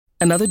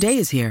Another day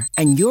is here,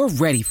 and you're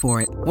ready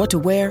for it. What to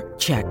wear?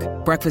 Check.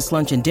 Breakfast,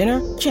 lunch, and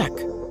dinner? Check.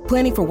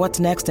 Planning for what's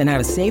next and how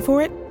to save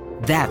for it?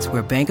 That's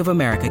where Bank of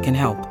America can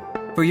help.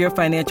 For your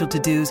financial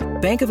to-dos,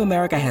 Bank of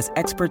America has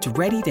experts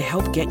ready to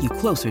help get you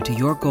closer to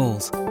your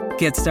goals.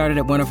 Get started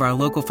at one of our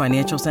local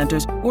financial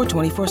centers or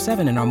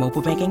 24/7 in our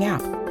mobile banking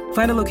app.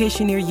 Find a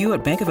location near you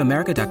at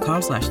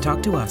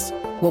bankofamerica.com/talktous.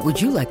 What would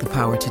you like the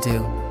power to do?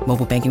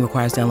 Mobile banking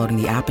requires downloading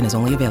the app and is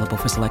only available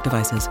for select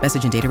devices.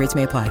 Message and data rates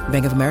may apply.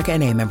 Bank of America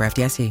N.A., member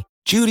FDIC.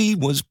 Judy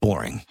was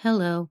boring.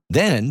 Hello.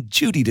 Then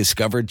Judy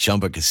discovered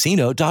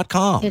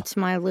ChumbaCasino.com. It's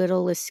my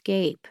little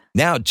escape.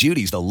 Now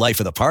Judy's the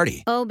life of the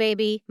party. Oh,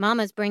 baby,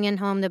 mama's bringing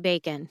home the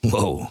bacon.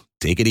 Whoa,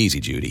 take it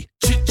easy, Judy.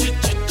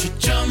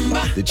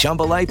 The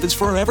Chumba life is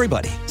for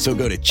everybody. So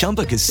go to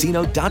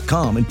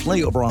ChumbaCasino.com and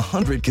play over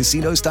 100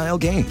 casino-style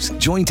games.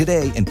 Join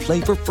today and play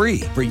for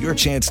free for your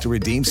chance to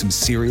redeem some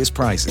serious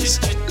prizes.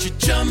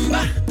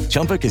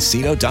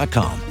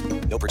 ChumbaCasino.com.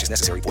 No purchase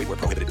necessary. Void where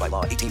prohibited by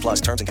law.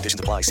 18+ terms and conditions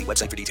apply. See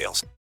website for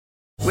details.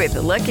 With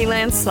the Lucky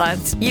Land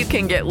Slots, you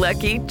can get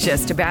lucky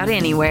just about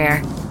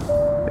anywhere.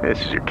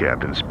 This is your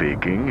captain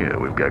speaking.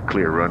 We've got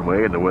clear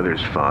runway and the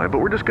weather's fine, but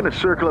we're just going to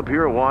circle up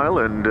here a while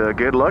and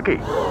get lucky.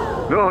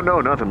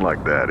 No, nothing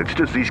like that. It's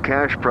just these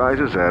cash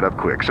prizes add up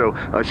quick. So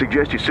I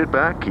suggest you sit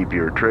back, keep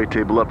your tray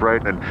table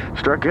upright, and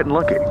start getting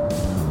lucky.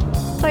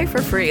 Play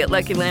for free at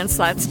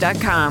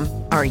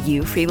LuckyLandSlots.com. Are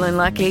you feeling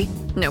lucky?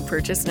 No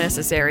purchase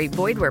necessary.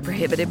 Void where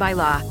prohibited by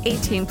law.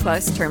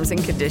 18+ terms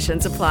and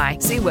conditions apply.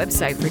 See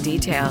website for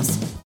details.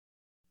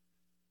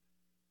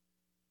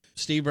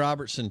 Steve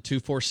Robertson,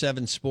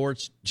 247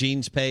 Sports,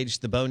 Gene's Page,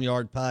 the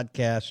Boneyard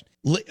Podcast.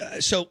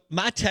 So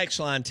my text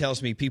line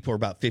tells me people are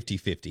about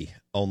 50-50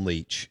 on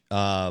Leach.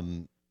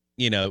 But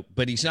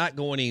he's not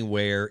going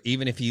anywhere,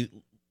 even if he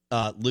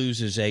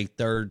loses a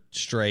third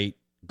straight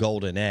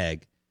golden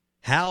egg.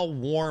 How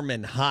warm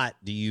and hot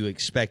do you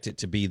expect it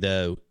to be,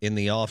 though, in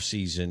the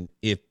offseason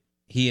if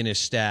he and his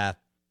staff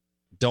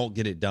don't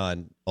get it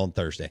done on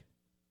Thursday?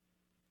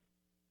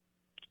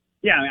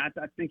 Yeah,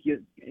 I think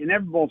it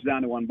never boils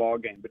down to one ball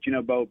game, but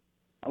Bo,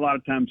 a lot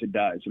of times it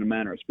does, in a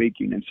manner of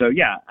speaking. And so,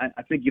 yeah,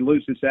 I think you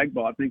lose this egg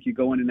ball. I think you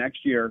go into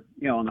next year,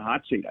 on the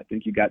hot seat. I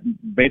think you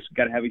basically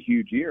got to have a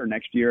huge year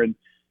next year, and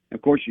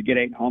of course you get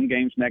 8 home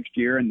games next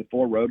year, and the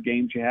 4 road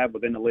games you have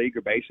within the league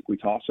are basically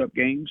toss-up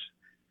games.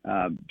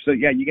 So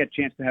yeah, you get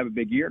a chance to have a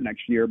big year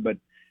next year, but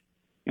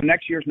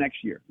next year's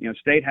next year.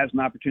 State has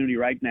an opportunity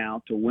right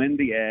now to win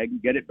the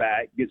egg, get it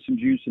back, get some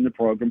juice in the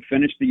program,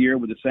 finish the year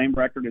with the same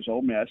record as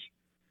Ole Miss.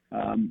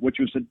 Which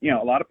was,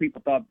 a lot of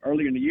people thought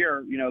earlier in the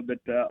year,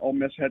 that Ole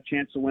Miss had a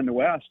chance to win the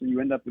West, and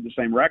you end up with the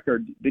same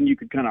record. Then you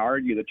could kind of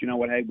argue that,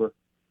 hey,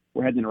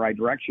 we're heading in the right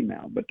direction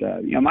now. But,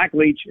 Mike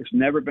Leach has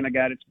never been a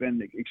guy that's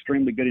been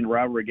extremely good in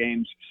rivalry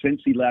games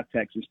since he left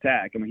Texas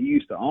Tech. I mean, he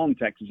used to own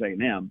Texas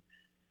A&M,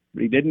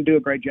 but he didn't do a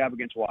great job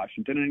against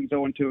Washington, and he's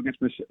 0-2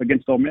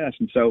 against Ole Miss.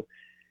 And so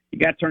you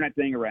got to turn that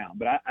thing around.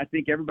 But I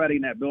think everybody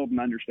in that building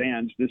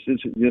understands this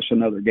isn't just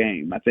another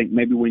game. I think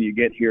maybe when you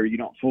get here, you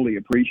don't fully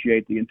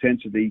appreciate the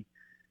intensity,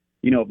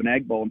 of an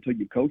Egg Bowl until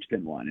you coached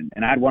in one.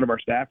 And I had one of our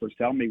staffers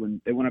tell me when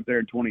they went up there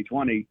in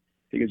 2020,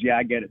 he goes, yeah,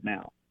 I get it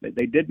now.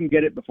 They didn't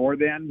get it before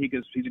then. He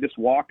goes, he's just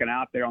walking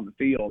out there on the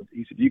field.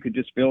 He said, you could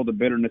just feel the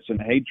bitterness and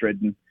the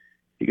hatred. And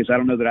he goes, I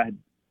don't know that I had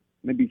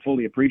maybe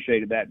fully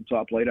appreciated that until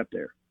I played up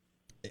there.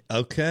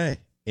 Okay.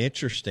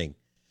 Interesting.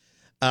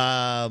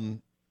 All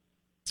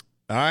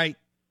right.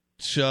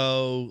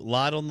 So a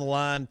lot on the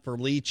line for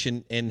Leach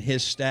and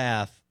his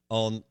staff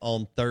on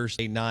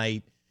Thursday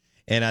night.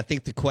 And I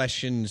think the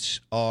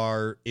questions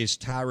are, is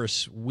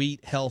Tyrus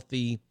Wheat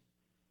healthy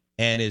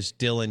and is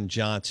Dylan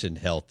Johnson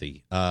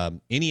healthy?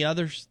 Any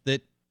others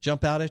that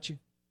jump out at you,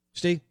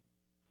 Steve?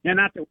 Yeah,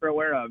 not that we're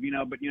aware of,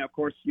 but, of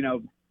course,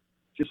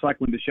 just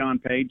like when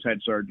Deshaun Page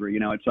had surgery,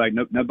 it's like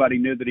nobody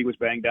knew that he was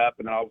banged up,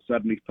 and all of a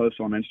sudden he's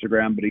posted on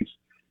Instagram, but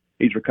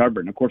he's recovered.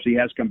 And, of course, he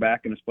has come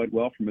back and has played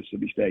well for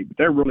Mississippi State. But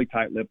they're really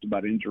tight-lipped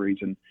about injuries,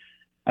 and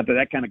I think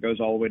that kind of goes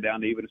all the way down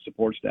to even the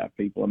support staff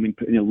people. I mean,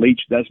 Leach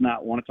does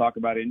not want to talk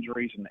about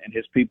injuries, and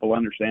his people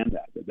understand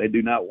that. They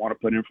do not want to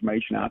put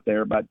information out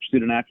there about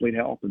student-athlete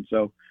health. And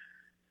so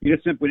you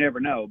just simply never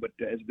know. But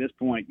at this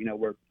point,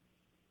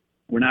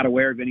 we're not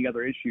aware of any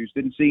other issues.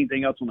 Didn't see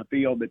anything else on the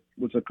field that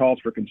was a cause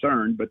for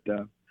concern, but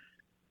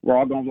we're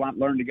all going to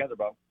learn together,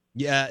 Bo.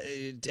 Yeah,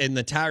 and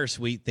the Tyrus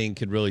Wheat thing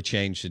could really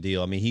change the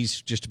deal. I mean,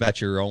 he's just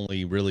about your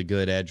only really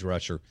good edge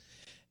rusher.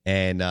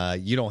 And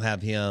you don't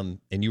have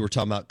him, and you were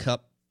talking about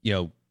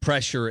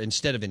pressure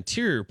instead of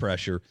interior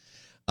pressure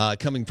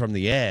coming from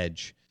the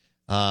edge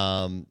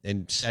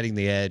and setting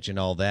the edge and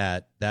all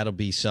that. That'll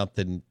be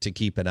something to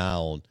keep an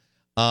eye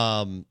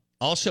on.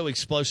 Also,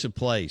 explosive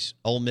plays.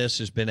 Ole Miss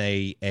has been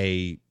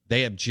they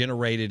have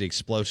generated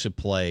explosive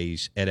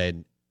plays at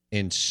an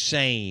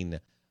insane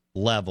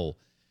level.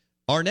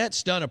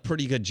 Arnett's done a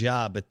pretty good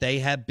job, but they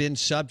have been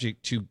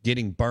subject to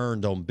getting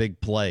burned on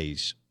big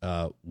plays.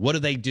 What do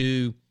they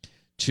do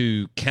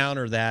to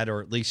counter that,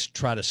 or at least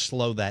try to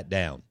slow that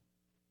down?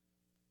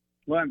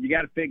 Well, you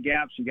got to fit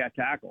gaps, you got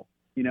to tackle,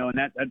 and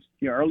that's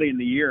early in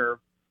the year,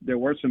 there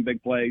were some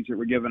big plays that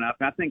were given up.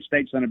 And I think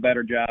State's done a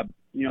better job,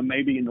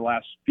 maybe in the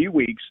last few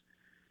weeks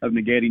of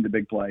negating the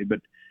big play.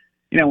 But,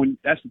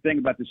 that's the thing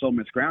about this Ole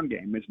Miss ground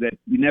game is that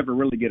you never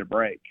really get a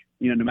break.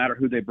 No matter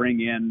who they bring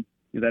in,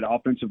 that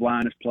offensive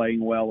line is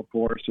playing well, of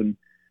course. And,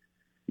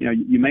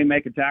 you may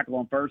make a tackle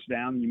on first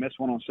down and you miss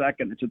one on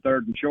second. It's a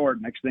 3rd and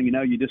short. Next thing you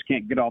know, you just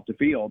can't get off the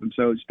field. And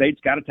so State's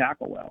got to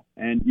tackle well.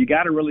 And you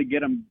got to really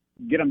get them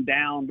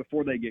down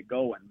before they get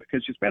going,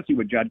 because especially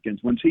with Judkins,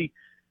 once he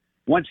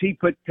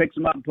picks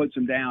them up and puts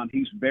them down,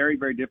 he's very,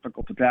 very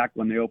difficult to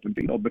tackle in the open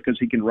field because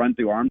he can run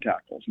through arm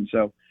tackles. And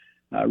so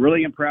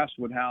really impressed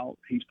with how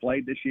he's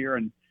played this year.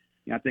 And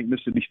I think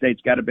Mississippi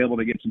State's got to be able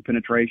to get some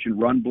penetration.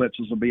 Run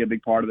blitzes will be a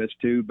big part of this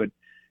too, but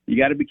you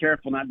got to be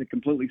careful not to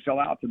completely sell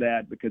out to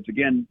that because,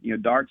 again,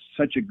 Dart's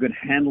such a good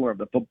handler of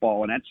the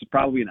football, and that's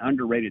probably an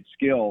underrated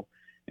skill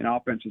in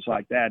offenses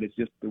like that. It's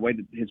just the way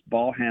that his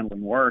ball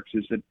handling works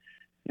is that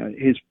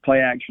his play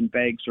action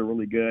fakes are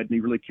really good, and he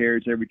really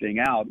carries everything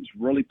out. He's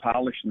really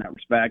polished in that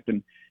respect,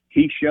 and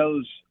he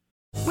shows.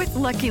 With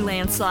Lucky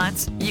Land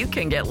Slots, you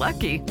can get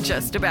lucky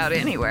just about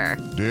anywhere.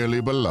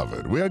 Dearly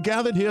beloved, we are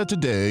gathered here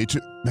today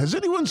to... Has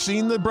anyone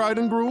seen the bride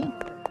and groom?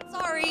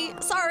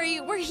 Sorry,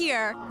 we're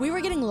here. We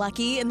were getting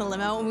lucky in the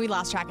limo and we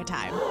lost track of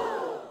time.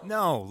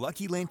 No,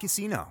 Lucky Land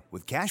Casino,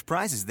 with cash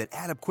prizes that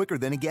add up quicker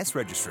than a guest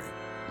registry.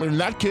 In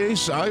that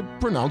case, I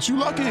pronounce you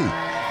lucky.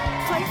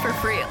 Play for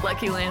free at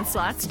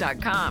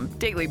LuckyLandSlots.com.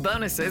 Daily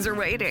bonuses are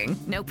waiting.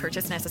 No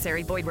purchase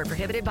necessary. Void where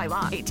prohibited by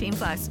law.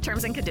 18+.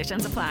 Terms and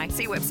conditions apply.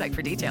 See website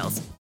for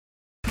details.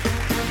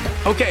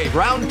 Okay,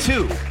 round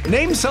 2.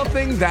 Name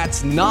something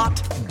that's not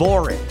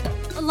boring.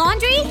 A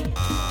laundry?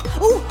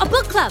 Ooh, a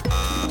book club.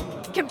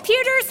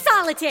 Computer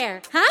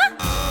solitaire, huh?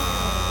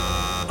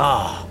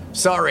 Ah,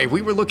 sorry,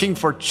 we were looking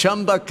for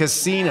Chumba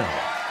Casino.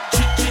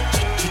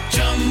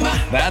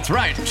 That's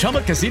right,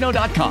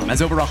 ChumbaCasino.com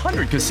has over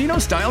 100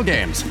 casino-style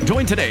games.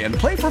 Join today and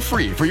play for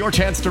free for your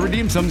chance to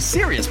redeem some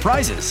serious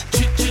prizes.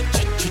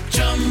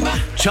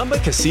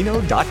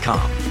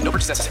 ChumbaCasino.com. No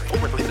purchase necessary.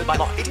 Void where prohibited by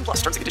law. 18+.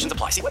 Terms and conditions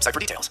apply. See website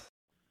for details.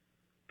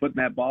 Putting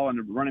that ball in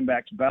the running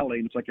back's belly,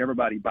 and it's like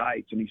everybody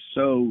bites, and he's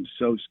so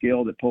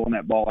skilled at pulling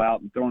that ball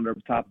out and throwing it over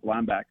the top of the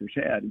linebacker's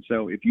head. And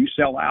so if you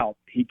sell out,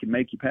 he can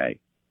make you pay.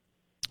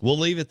 We'll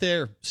leave it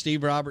there.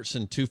 Steve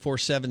Robertson,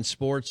 247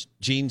 Sports,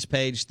 Gene's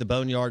Page, the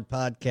Boneyard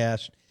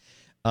Podcast,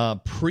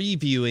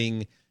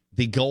 previewing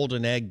the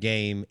Golden Egg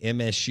game,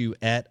 MSU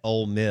at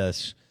Ole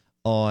Miss,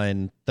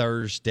 on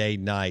Thursday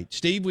night.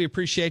 Steve, we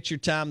appreciate your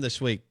time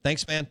this week.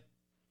 Thanks, man.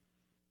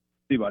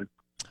 See you, buddy.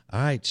 All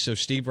right, so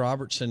Steve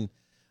Robertson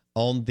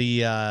on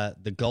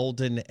the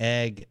Golden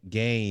Egg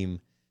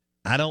game.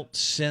 I don't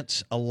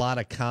sense a lot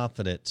of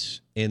confidence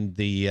in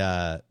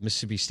the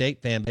Mississippi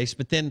State fan base,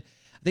 but then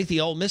I think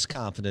the Ole Miss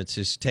confidence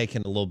is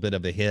taking a little bit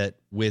of a hit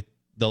with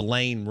the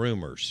Lane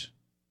rumors,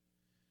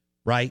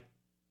 right?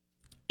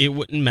 It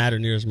wouldn't matter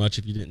near as much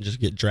if you didn't just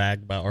get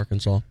dragged by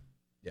Arkansas.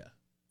 Yeah.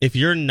 If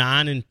you're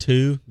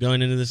 9-2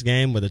 going into this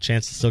game with a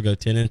chance to still go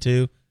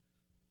 10-2,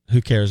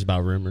 who cares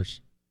about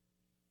rumors?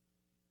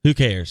 Who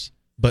cares?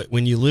 But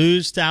when you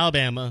lose to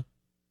Alabama,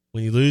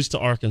 when you lose to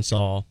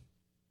Arkansas,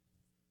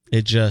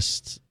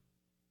 the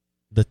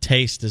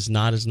taste is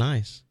not as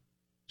nice.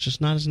 It's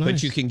just not as nice.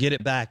 But you can get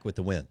it back with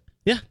the win.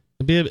 Yeah,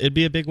 it'd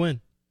be a big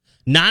win.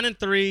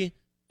 9-3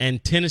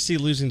 and Tennessee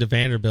losing to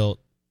Vanderbilt,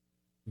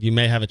 you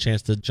may have a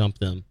chance to jump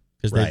them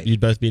because you'd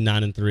both be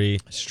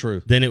 9-3. That's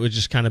true. Then it would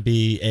just kind of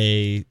be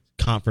a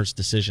conference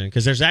decision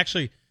because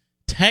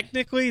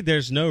technically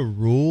there's no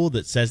rule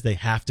that says they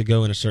have to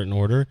go in a certain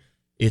order.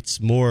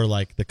 It's more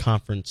like the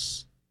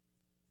conference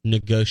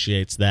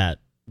negotiates that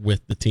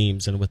with the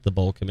teams and with the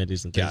bowl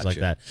committees and things like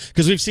that.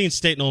 Because we've seen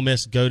State and Ole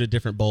Miss go to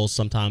different bowls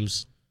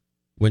sometimes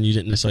when you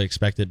didn't necessarily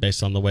expect it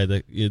based on the way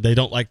that they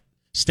don't like.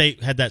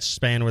 State had that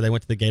span where they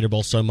went to the Gator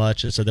Bowl so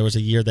much, and so there was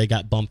a year they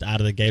got bumped out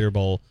of the Gator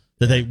Bowl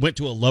that they went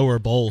to a lower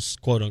bowl,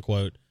 quote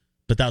unquote.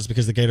 But that was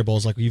because the Gator Bowl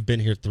is like, you've been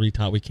here 3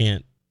 times, we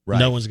can't. Right.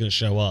 No one's going to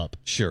show up.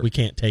 Sure. We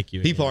can't take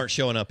you. People aren't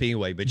showing up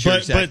anyway, but you're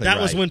exactly But that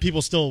right. was when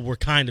people still were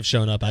kind of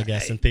showing up, I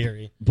guess, in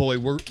theory. Boy,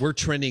 we're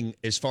trending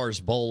as far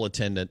as bowl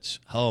attendance.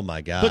 Oh,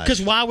 my gosh.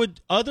 Because why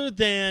would, other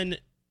than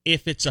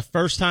if it's a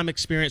first-time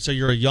experience, so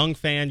you're a young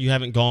fan, you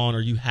haven't gone, or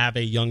you have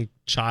a young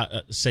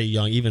child, say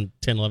young, even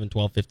 10, 11,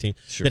 12, 15,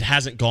 that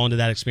hasn't gone to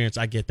that experience,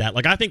 I get that.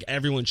 Like, I think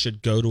everyone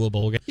should go to a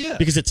bowl game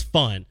because it's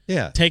fun.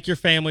 Yeah. Take your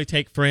family,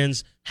 take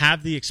friends,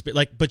 have the experience.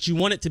 Like, but you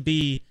want it to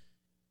be,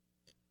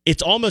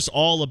 it's almost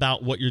all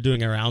about what you're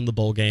doing around the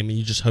bowl game, and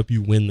you just hope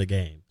you win the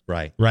game.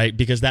 Right. Right?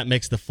 Because that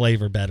makes the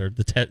flavor better.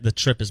 The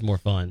trip is more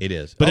fun. It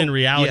is. But in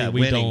reality,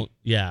 we winning. don't.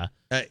 Yeah.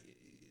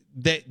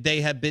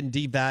 They have been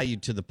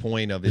devalued to the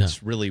point of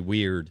it's really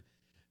weird.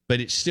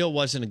 But it still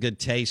wasn't a good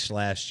taste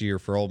last year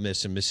for Ole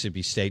Miss and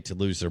Mississippi State to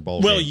lose their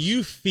bowl games.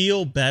 You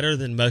feel better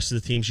than most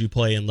of the teams you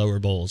play in lower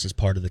bowls as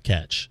part of the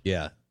catch.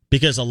 Yeah.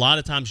 Because a lot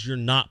of times you're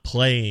not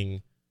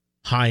playing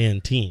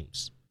high-end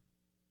teams.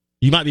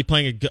 You might be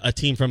playing a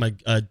team from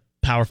a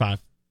Power 5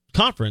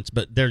 conference,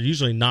 but they're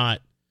usually not.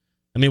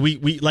 I mean,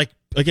 we like,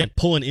 again,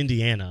 pulling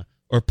Indiana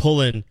or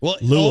pulling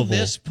Louisville. Ole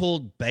Miss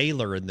pulled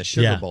Baylor in the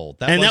Sugar Bowl.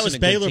 That was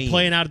Baylor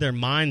playing out of their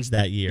minds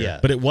that year. Yeah.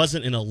 But it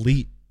wasn't an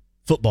elite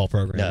football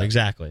program. No.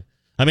 Exactly.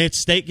 I mean, it's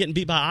State getting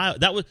beat by Iowa.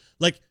 That was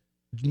like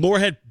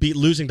Moorhead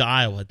losing to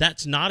Iowa.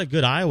 That's not a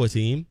good Iowa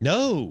team.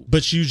 No.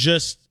 But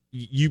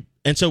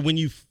and so when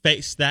you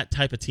face that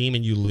type of team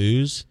and you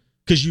lose,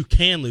 because you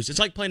can lose, it's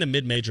like playing a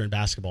mid-major in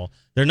basketball.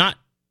 They're not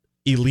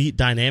elite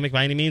dynamic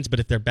by any means, but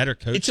if they're better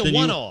coached than you. It's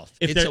a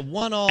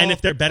one-off. And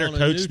if they're better on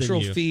coached a neutral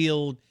than you.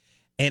 field,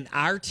 and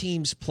our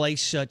teams play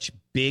such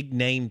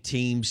big-name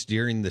teams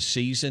during the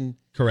season.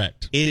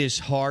 Correct. It is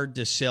hard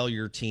to sell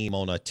your team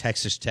on a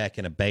Texas Tech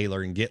and a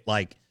Baylor and get,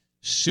 like,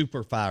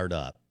 super fired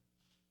up.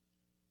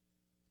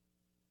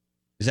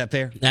 Is that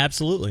fair?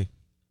 Absolutely.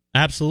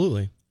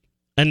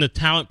 And the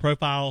talent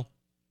profile,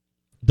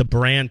 the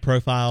brand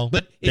profile,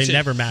 but they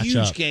never match up. It's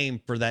a huge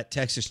game for that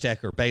Texas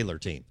Tech or Baylor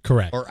team.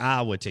 Correct. Or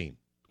Iowa team.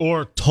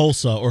 Or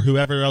Tulsa or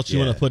whoever else you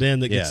want to put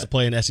in that gets to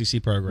play an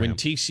SEC program. When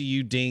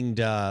TCU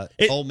dinged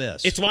Ole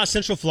Miss. It's why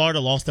Central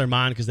Florida lost their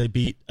mind because they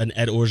beat an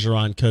Ed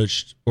Orgeron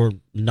coached or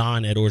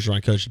non-Ed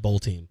Orgeron coached bowl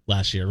team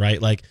last year, right?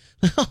 Like,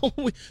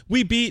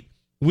 we beat,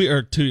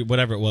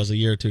 whatever it was, a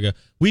year or two ago.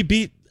 We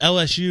beat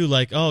LSU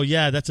like, oh,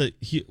 yeah,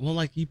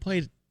 you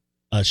played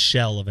a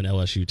shell of an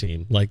LSU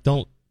team. Like,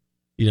 but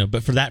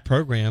for that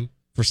program,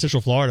 for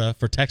Central Florida,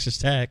 for Texas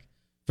Tech,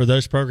 for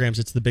those programs,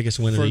 it's the biggest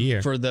win of the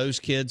year. For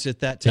those kids at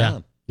that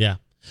time. Yeah.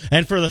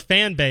 And for the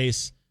fan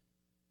base,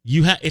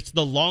 it's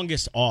the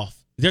longest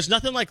off. There's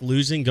nothing like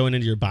losing going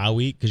into your bye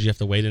week because you have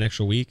to wait an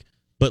extra week.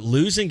 But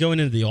losing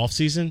going into the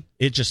offseason,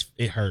 it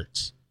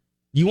hurts.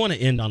 You want to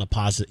end on a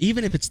positive.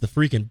 Even if it's the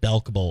freaking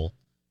Belk Bowl,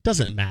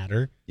 doesn't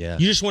matter. Yeah.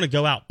 You just want to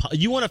go out.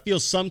 You want to feel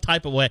some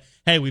type of way.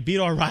 Hey, we beat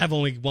our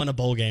rival and we won a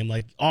bowl game.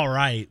 Like, all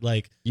right.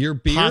 Like, your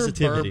beer,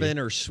 positivity. bourbon,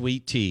 or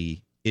sweet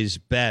tea is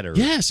better.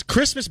 Yes.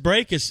 Christmas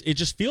break it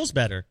just feels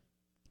better.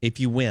 If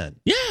you win.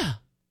 Yeah.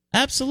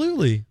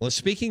 Absolutely. Well,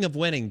 speaking of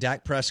winning,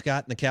 Dak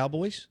Prescott and the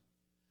Cowboys.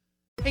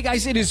 Hey,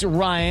 guys, it is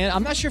Ryan.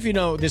 I'm not sure if you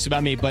know this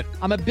about me, but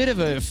I'm a bit of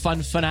a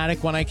fun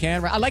fanatic when I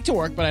can. I like to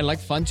work, but I like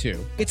fun,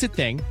 too. It's a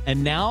thing.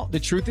 And now the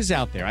truth is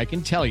out there. I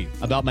can tell you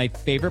about my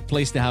favorite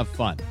place to have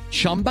fun,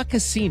 Chumba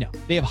Casino.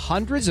 They have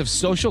hundreds of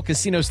social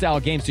casino-style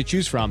games to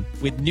choose from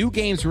with new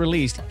games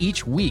released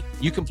each week.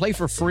 You can play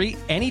for free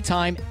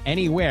anytime,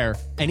 anywhere,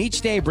 and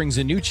each day brings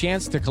a new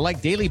chance to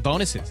collect daily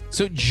bonuses.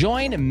 So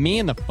join me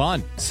in the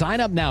fun. Sign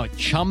up now at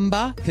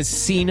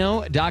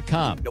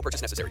ChumbaCasino.com. No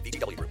purchase necessary.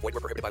 VGW Group. Void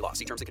where prohibited by law.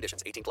 See terms and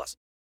conditions. 18+.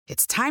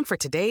 It's time for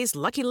today's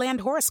Lucky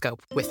Land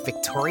horoscope with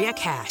Victoria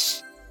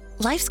Cash.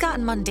 Life's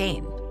gotten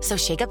mundane, so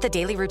shake up the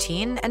daily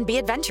routine and be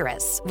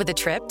adventurous with a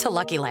trip to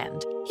Lucky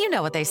Land. You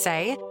know what they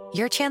say.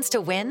 Your chance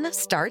to win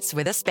starts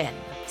with a spin.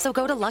 So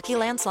go to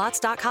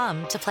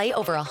LuckyLandSlots.com to play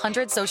over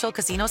 100 social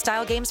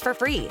casino-style games for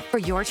free for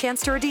your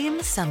chance to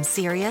redeem some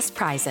serious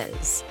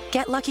prizes.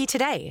 Get lucky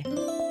today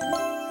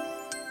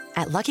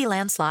at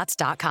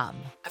LuckyLandSlots.com.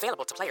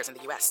 Available to players in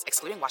the U.S.,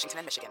 excluding Washington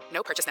and Michigan.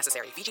 No purchase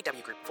necessary.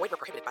 VGW Group. Void where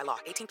prohibited by law.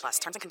 18+.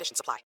 Terms and conditions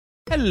apply.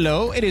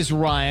 Hello, it is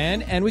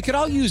Ryan, and we could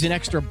all use an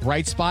extra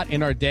bright spot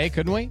in our day,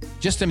 couldn't we?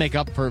 Just to make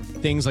up for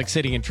things like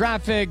sitting in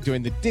traffic,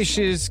 doing the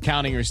dishes,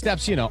 counting your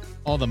steps,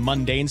 all the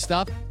mundane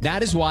stuff.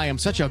 That is why I'm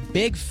such a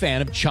big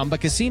fan of Chumba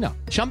Casino.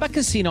 Chumba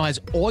Casino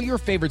has all your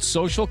favorite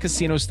social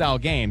casino-style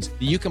games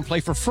that you can play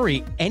for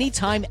free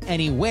anytime,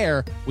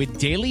 anywhere with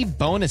daily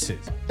bonuses.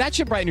 That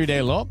should brighten your day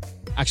a little.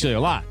 Actually, a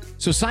lot.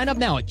 So sign up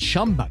now at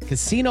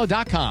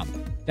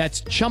ChumbaCasino.com.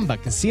 That's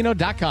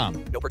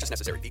ChumbaCasino.com. No purchase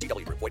necessary.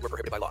 VGW Group. Void where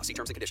prohibited by law. See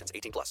terms and conditions.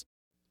 18+.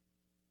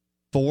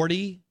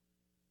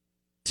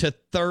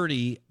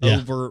 40-30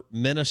 over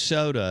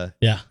Minnesota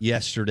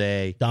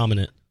yesterday.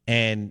 Dominant.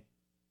 And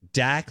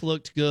Dak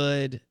looked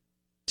good.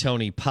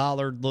 Tony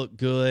Pollard looked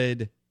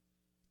good.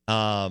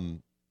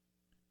 Do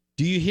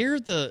you hear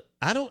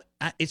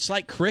it's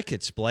like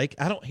crickets, Blake.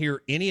 I don't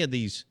hear any of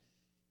these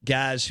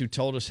guys who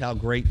told us how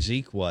great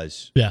Zeke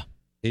was. Yeah.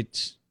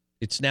 It's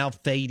now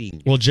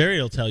fading. Well,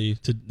 Jerry will tell you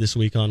this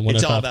week on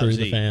 105.3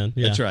 The Fan.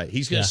 Yeah. That's right.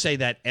 He's going to say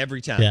that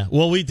every time. Yeah.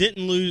 Well, we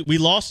didn't lose. We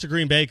lost to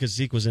Green Bay because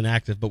Zeke was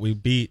inactive, but we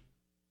beat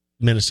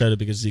Minnesota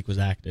because Zeke was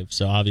active.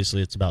 So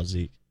obviously it's about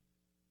Zeke.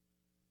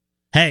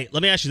 Hey,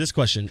 let me ask you this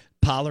question.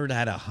 Pollard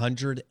had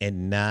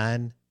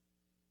 109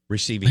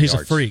 receiving yards.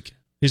 He's a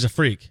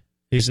freak.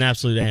 He's an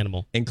absolute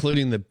animal.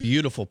 Including the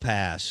beautiful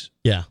pass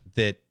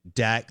that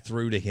Dak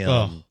threw to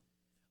him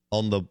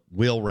on the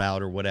wheel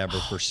route or whatever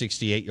for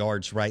 68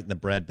 yards right in the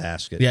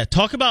breadbasket. Yeah,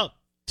 talk about,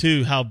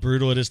 too, how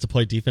brutal it is to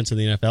play defense in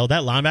the NFL.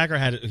 That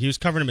linebacker he was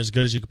covering him as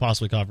good as you could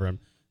possibly cover him,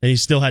 and he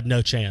still had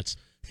no chance.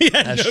 He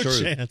had no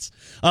chance.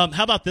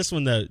 How about this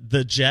one, though?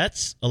 The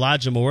Jets,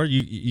 Elijah Moore.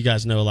 You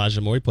guys know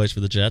Elijah Moore. He plays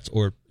for the Jets,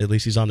 or at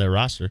least he's on their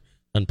roster.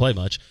 Doesn't play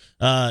much.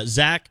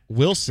 Zach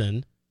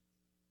Wilson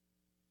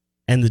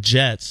and the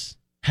Jets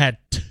had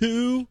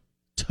 2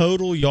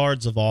 total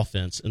yards of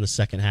offense in the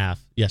second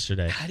half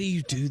yesterday. How do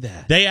you do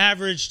that? They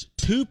averaged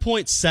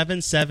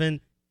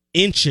 2.77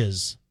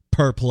 inches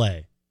per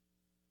play.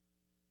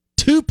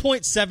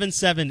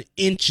 2.77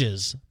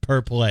 inches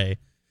per play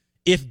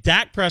if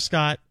Dak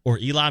Prescott or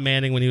Eli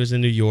Manning when he was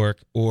in New York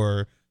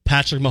or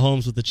Patrick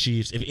Mahomes with the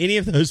Chiefs, if any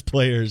of those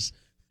players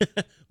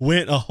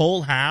went a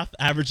whole half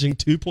averaging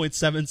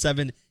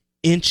 2.77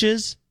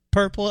 inches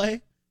per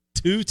play,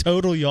 2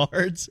 total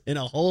yards in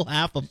a whole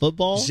half of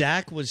football.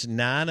 Zach was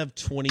 9 of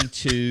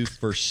 22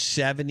 for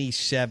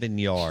 77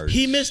 yards.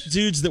 He missed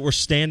dudes that were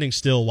standing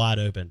still wide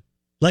open.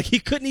 Like, he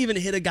couldn't even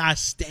hit a guy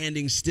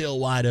standing still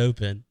wide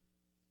open.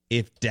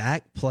 If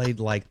Dak played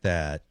like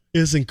that,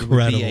 it's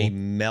incredible. It would be a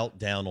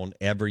meltdown on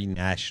every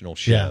national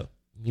show.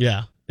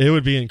 Yeah, it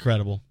would be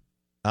incredible.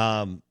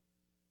 How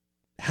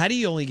do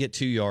you only get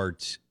 2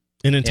 yards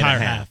an entire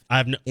half?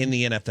 In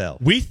the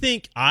NFL? We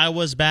think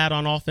Iowa's bad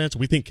on offense.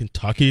 We think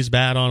Kentucky's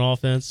bad on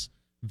offense.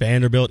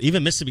 Vanderbilt,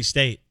 even Mississippi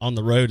State on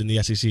the road in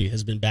the SEC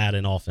has been bad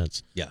in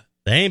offense. Yeah.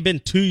 They ain't been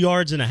 2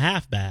 yards and a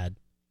half bad.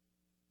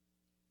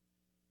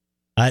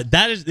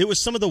 It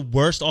was some of the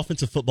worst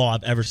offensive football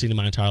I've ever seen in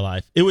my entire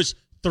life. It was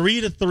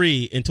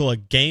 3-3 until a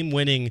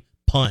game-winning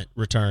punt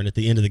return at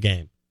the end of the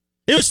game.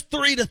 It was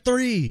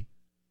 3-3.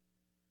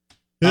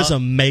 It was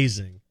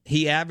amazing.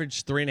 He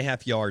averaged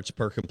 3.5 yards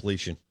per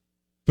completion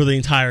for the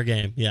entire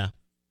game. Yeah,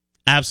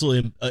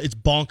 absolutely. It's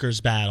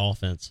bonkers bad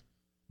offense.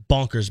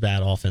 Bonkers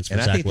bad offense for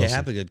Zach Wilson. And I think they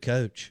have a good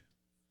coach.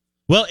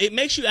 Well, it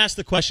makes you ask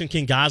the question: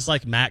 can guys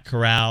like Matt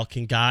Corral,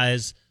 can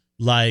guys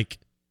like,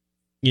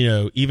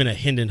 even a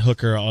Hendon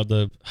Hooker or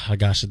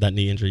that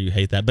knee injury, you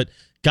hate that, but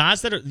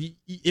guys that are,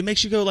 it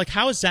makes you go like,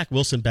 how is Zach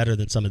Wilson better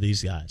than some of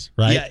these guys,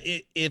 right? Yeah,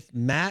 if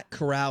Matt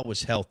Corral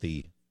was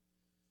healthy,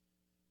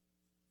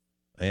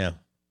 yeah,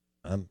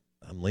 I'm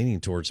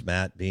leaning towards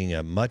Matt being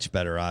a much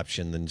better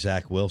option than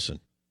Zach Wilson.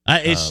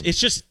 It's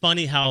just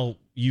funny how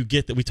you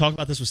get that. We talk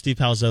about this with Steve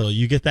Palazzolo.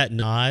 You get that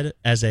nod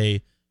as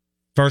a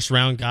first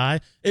round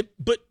guy,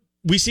 but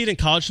we see it in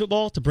college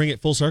football, to bring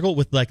it full circle,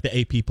 with like the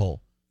AP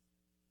poll.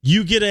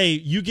 You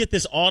get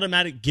this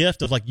automatic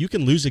gift of like, you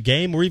can lose a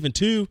game or even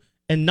 2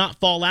 and not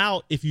fall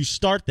out if you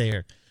start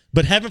there.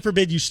 But heaven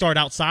forbid you start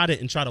outside it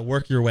and try to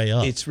work your way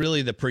up. It's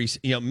really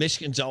the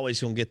Michigan's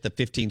always going to get the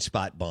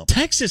 15-spot bump.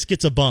 Texas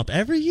gets a bump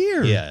every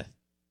year. Yeah.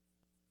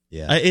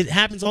 It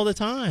happens all the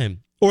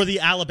time. Or the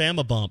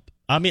Alabama bump.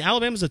 I mean,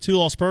 Alabama's a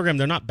 2-loss program.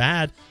 They're not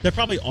bad. There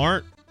probably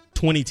aren't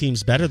 20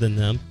 teams better than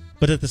them.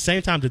 But at the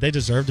same time, do they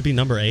deserve to be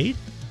number 8?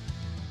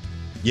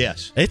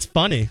 Yes. It's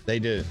funny. They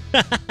do.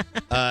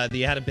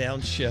 The Out of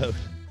Bounds Show.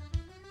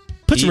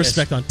 Put some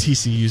respect on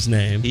TCU's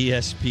name.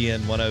 ESPN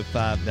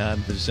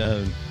 105.9 The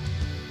Zone.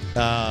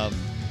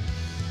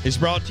 Is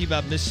brought to you by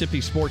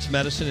Mississippi Sports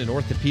Medicine and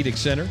Orthopedic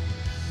Center.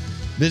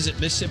 Visit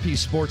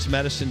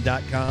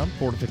MississippiSportsMedicine.com,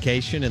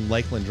 Fortification and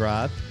Lakeland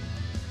Drive.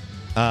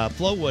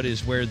 Flowood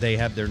is where they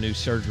have their new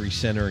surgery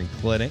center and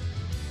clinic.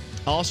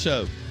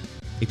 Also,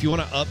 if you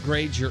want to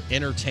upgrade your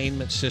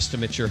entertainment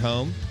system at your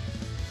home,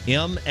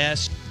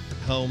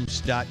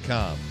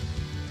 MSSmarthomes.com.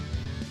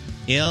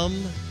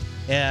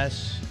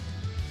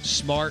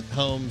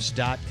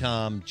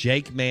 MSSmarthomes.com.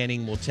 Jake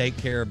Manning will take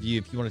care of you.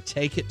 If you want to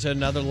take it to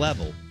another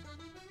level,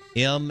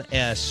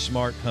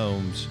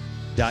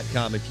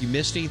 MSSmarthomes.com. If you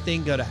missed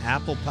anything, go to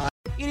Apple Pie.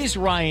 It is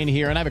Ryan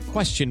here, and I have a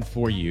question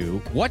for you.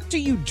 What do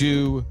you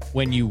do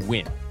when you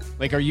win?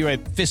 Like, are you a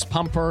fist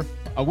pumper,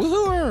 a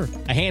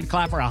woohooer, a hand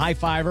clapper, a high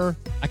fiver?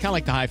 I kind of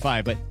like the high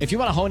five, but if you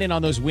want to hone in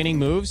on those winning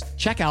moves,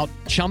 check out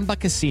Chumba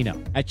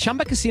Casino. At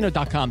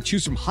ChumbaCasino.com,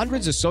 choose from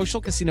hundreds of social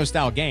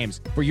casino-style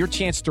games for your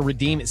chance to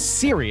redeem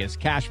serious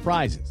cash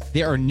prizes.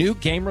 There are new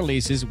game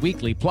releases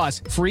weekly,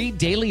 plus free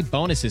daily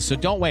bonuses. So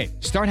don't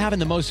wait. Start having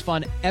the most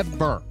fun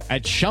ever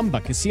at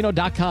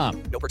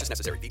ChumbaCasino.com. No purchase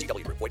necessary.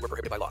 VGW. Void where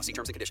prohibited by law. See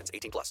terms and conditions.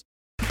 18+.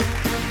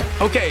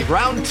 Okay,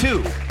 round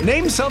 2.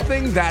 Name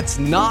something that's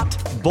not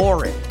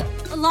boring.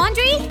 A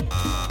laundry?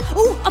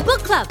 Ooh, a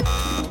book club.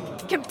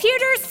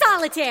 Computer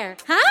solitaire,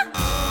 huh?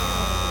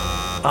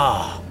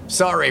 Ah,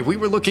 sorry, we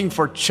were looking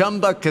for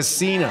Chumba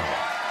Casino.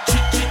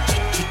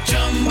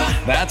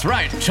 That's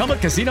right,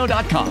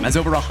 ChumbaCasino.com has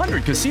over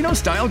 100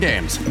 casino-style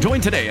games.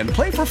 Join today and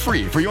play for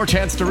free for your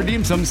chance to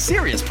redeem some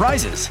serious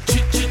prizes.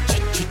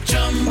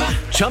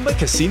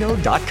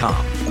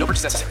 ChumbaCasino.com. No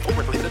purchase necessary. Void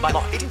where prohibited by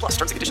law. 18+. Terms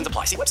and conditions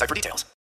apply. See website for details.